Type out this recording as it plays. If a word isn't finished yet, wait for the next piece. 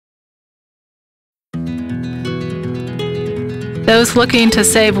Those looking to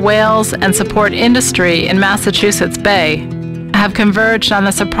save whales and support industry in Massachusetts Bay have converged on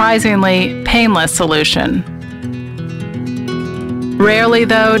a surprisingly painless solution. Rarely,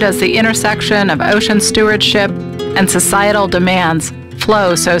 though, does the intersection of ocean stewardship and societal demands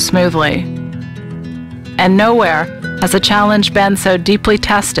flow so smoothly. And nowhere has a challenge been so deeply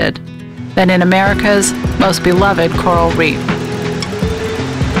tested than in America's most beloved coral reef.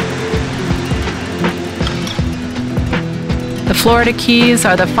 The Florida Keys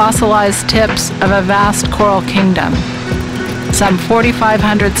are the fossilized tips of a vast coral kingdom, some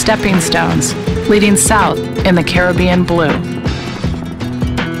 4,500 stepping stones leading south in the Caribbean blue.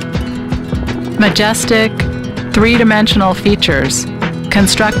 Majestic, three-dimensional features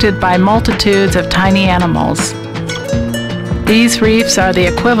constructed by multitudes of tiny animals. These reefs are the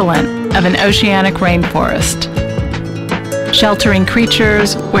equivalent of an oceanic rainforest, sheltering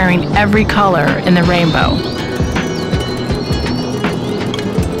creatures wearing every color in the rainbow.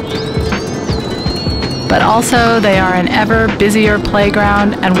 But also they are an ever busier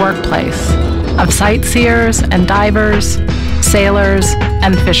playground and workplace of sightseers and divers, sailors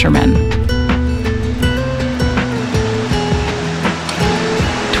and fishermen.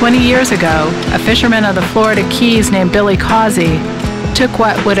 20 years ago, a fisherman of the Florida Keys named Billy Causey took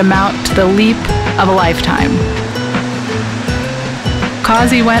what would amount to the leap of a lifetime.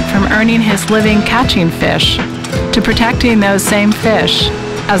 Causey went from earning his living catching fish to protecting those same fish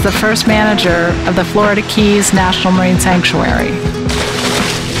as the first manager of the Florida Keys National Marine Sanctuary.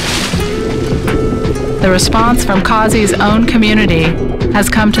 The response from Causey's own community has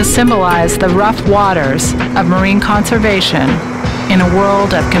come to symbolize the rough waters of marine conservation in a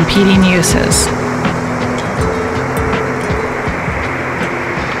world of competing uses.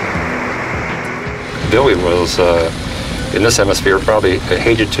 Billy was, in this hemisphere, probably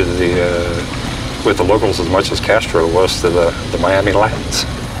hated with the locals as much as Castro was to the Miami Latins.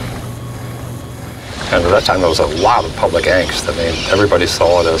 And at that time, there was a lot of public angst. I mean, everybody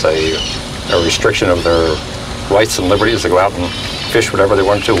saw it as a restriction of their rights and liberties to go out and fish whatever they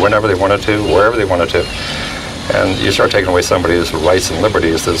wanted to, whenever they wanted to, wherever they wanted to. And you start taking away somebody's rights and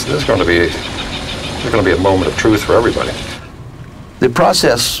liberties, there's going to be a moment of truth for everybody. The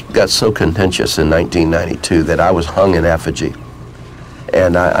process got so contentious in 1992 that I was hung in effigy.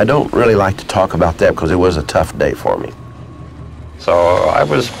 And I don't really like to talk about that because it was a tough day for me. So I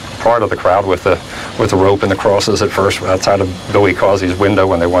was part of the crowd with the rope and the crosses at first outside of Billy Causey's window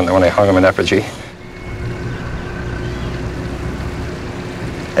when they hung him in effigy.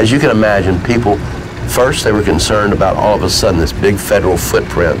 As you can imagine, people, first they were concerned about all of a sudden this big federal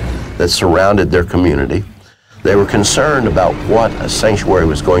footprint that surrounded their community. They were concerned about what a sanctuary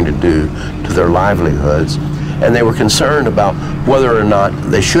was going to do to their livelihoods, and they were concerned about whether or not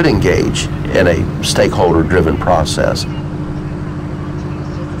they should engage in a stakeholder-driven process.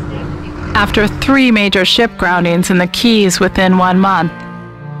 After 3 major ship groundings in the Keys within 1 month,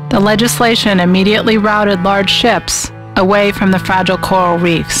 the legislation immediately routed large ships away from the fragile coral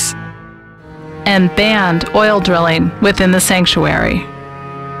reefs and banned oil drilling within the sanctuary.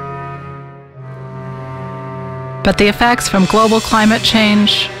 But the effects from global climate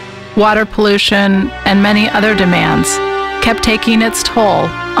change, water pollution, and many other demands kept taking its toll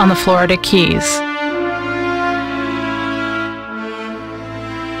on the Florida Keys.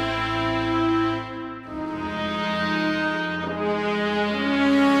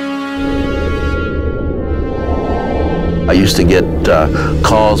 I used to get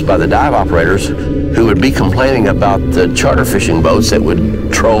calls by the dive operators who would be complaining about the charter fishing boats that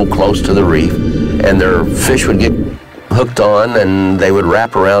would troll close to the reef, and their fish would get hooked on and they would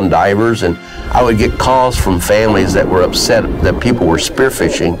wrap around divers, and I would get calls from families that were upset that people were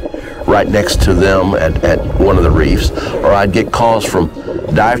spearfishing right next to them at one of the reefs, or I'd get calls from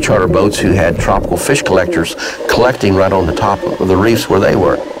dive charter boats who had tropical fish collectors collecting right on the top of the reefs where they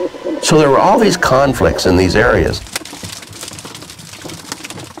were. So there were all these conflicts in these areas.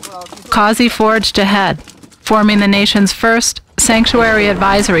 Causey forged ahead, forming the nation's first Sanctuary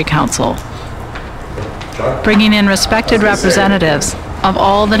Advisory Council, bringing in respected representatives of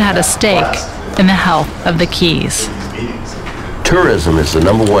all that had a stake in the health of the Keys. Tourism is the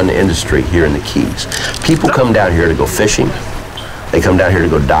 #1 industry here in the Keys. People come down here to go fishing, they come down here to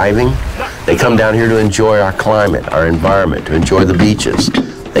go diving, they come down here to enjoy our climate, our environment, to enjoy the beaches.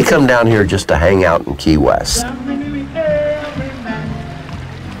 They come down here just to hang out in Key West.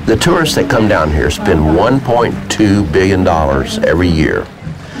 The tourists that come down here spend $1.2 billion every year,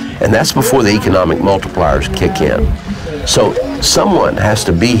 and that's before the economic multipliers kick in. So someone has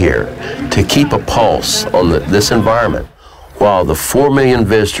to be here to keep a pulse on this environment while the 4 million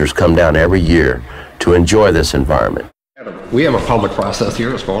visitors come down every year to enjoy this environment. We have a public process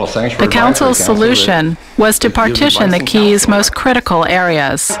here. It's called a sanctuary. The council's solution was to partition the Keys' most critical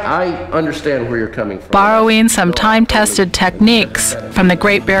areas. I understand where you're coming from. Borrowing some time-tested techniques from the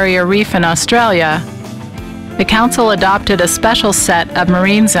Great Barrier Reef in Australia, the council adopted a special set of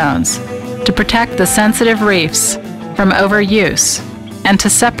marine zones to protect the sensitive reefs from overuse and to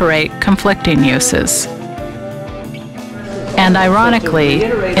separate conflicting uses. And ironically,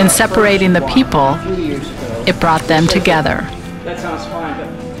 in separating the people, it brought them together.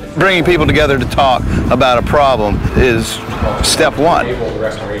 Bringing people together to talk about a problem is step one.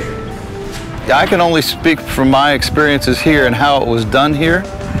 I can only speak from my experiences here and how it was done here,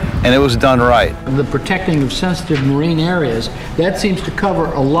 and it was done right. The protecting of sensitive marine areas, that seems to cover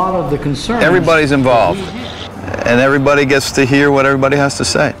a lot of the concerns. Everybody's involved, and everybody gets to hear what everybody has to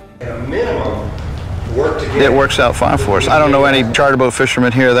say. At a minimum, work together. It works out fine for us. I don't know any charter boat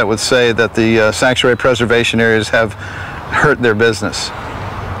fishermen here that would say that the sanctuary preservation areas have hurt their business.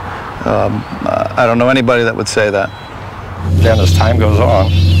 I don't know anybody that would say that. Then as time goes on,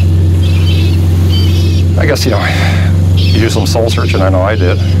 I guess, you do some soul searching. I know I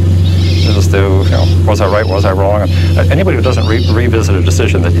did. Just do, was I right, was I wrong? And anybody who doesn't revisit a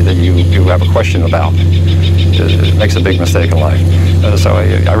decision that you have a question about makes a big mistake in life. So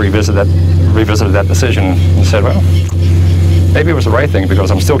I revisited that decision and said, well, maybe it was the right thing because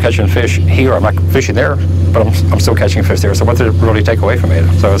I'm still catching fish here. I'm not fishing there, but I'm still catching fish there. So what did it really take away from me?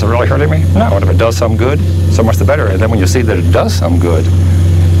 So is it really hurting me? No. And if it does some good, so much the better. And then when you see that it does some good,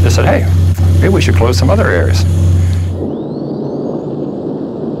 they said, hey, maybe we should close some other areas.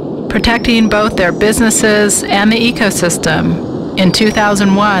 Protecting both their businesses and the ecosystem, in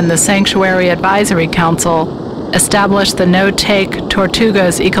 2001, the Sanctuary Advisory Council established the No-Take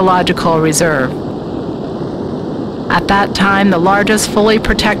Tortugas Ecological Reserve. At that time, the largest fully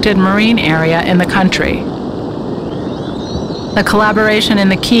protected marine area in the country. The collaboration in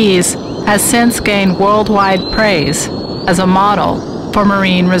the Keys has since gained worldwide praise as a model for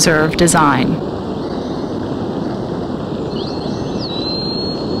marine reserve design.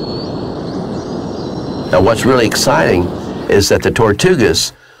 Now what's really exciting is that the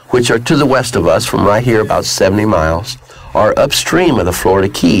Tortugas, which are to the west of us from right here about 70 miles, are upstream of the Florida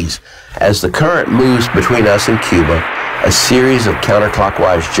Keys. As the current moves between us and Cuba, a series of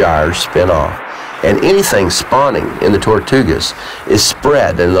counterclockwise gyres spin off, and anything spawning in the Tortugas is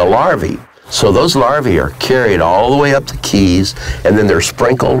spread in the larvae. So those larvae are carried all the way up the Keys, and then they're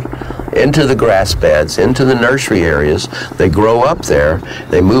sprinkled into the grass beds, into the nursery areas. They grow up there,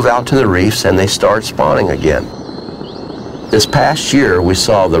 they move out to the reefs, and they start spawning again. This past year, we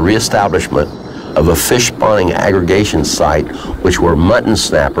saw the reestablishment of a fish spawning aggregation site, which were mutton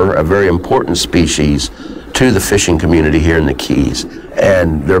snapper, a very important species to the fishing community here in the Keys.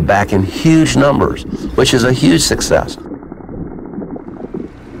 And they're back in huge numbers, which is a huge success.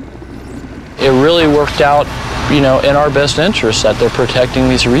 It really worked out, in our best interest that they're protecting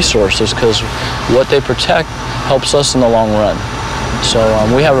these resources, because what they protect helps us in the long run. So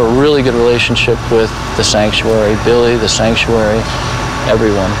we have a really good relationship with the sanctuary, Billy, the sanctuary,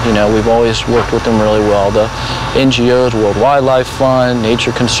 everyone. We've always worked with them really well. The NGOs, World Wildlife Fund,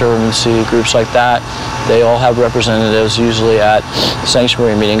 Nature Conservancy, groups like that, they all have representatives usually at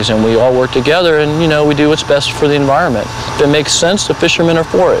sanctuary meetings, and we all work together, and we do what's best for the environment. If it makes sense, the fishermen are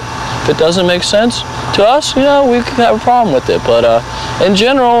for it. If it doesn't make sense to us, we could have a problem with it. But in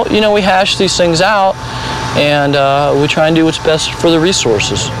general, we hash these things out, and we try and do what's best for the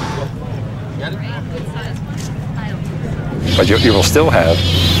resources. But you will still have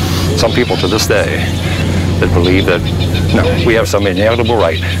some people to this day that believe that, no, we have some inalienable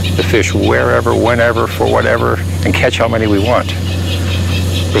right to fish wherever, whenever, for whatever, and catch how many we want.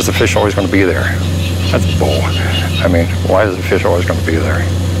 Because the fish are always going to be there. That's bull. I mean, why is the fish always going to be there?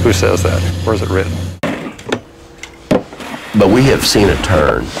 Who says that? Where's it written? But we have seen a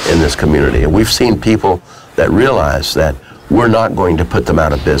turn in this community, and we've seen people that realize that we're not going to put them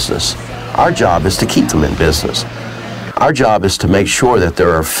out of business. Our job is to keep them in business. Our job is to make sure that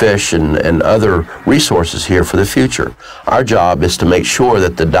there are fish and other resources here for the future. Our job is to make sure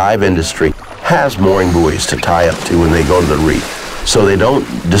that the dive industry has mooring buoys to tie up to when they go to the reef, so they don't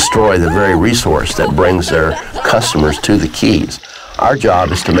destroy the very resource that brings their customers to the Keys. Our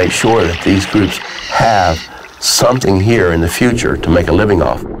job is to make sure that these groups have something here in the future to make a living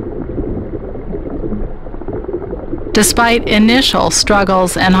off. Despite initial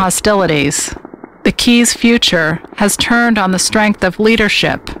struggles and hostilities, the Keys' future has turned on the strength of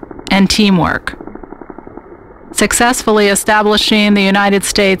leadership and teamwork, successfully establishing the United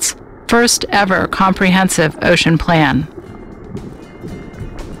States' first ever comprehensive ocean plan.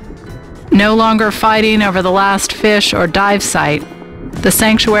 No longer fighting over the last fish or dive site, the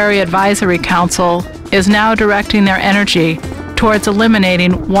Sanctuary Advisory Council is now directing their energy towards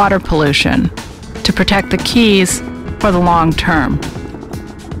eliminating water pollution to protect the Keys for the long term.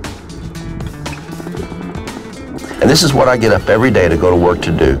 And this is what I get up every day to go to work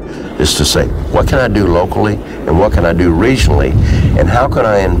to do, is to say, what can I do locally and what can I do regionally, and how can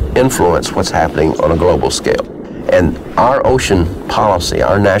I influence what's happening on a global scale? And our ocean policy,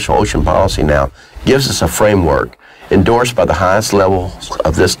 our national ocean policy now, gives us a framework endorsed by the highest levels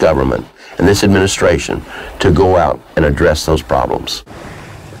of this government and this administration to go out and address those problems.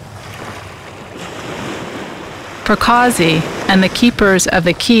 For Causey and the keepers of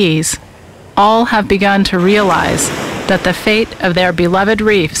the Keys, all have begun to realize that the fate of their beloved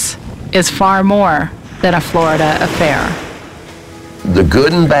reefs is far more than a Florida affair. The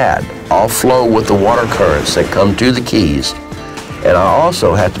good and bad all flow with the water currents that come to the Keys, and I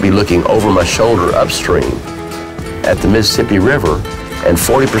also have to be looking over my shoulder upstream at the Mississippi River and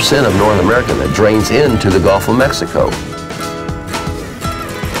 40% of North America that drains into the Gulf of Mexico.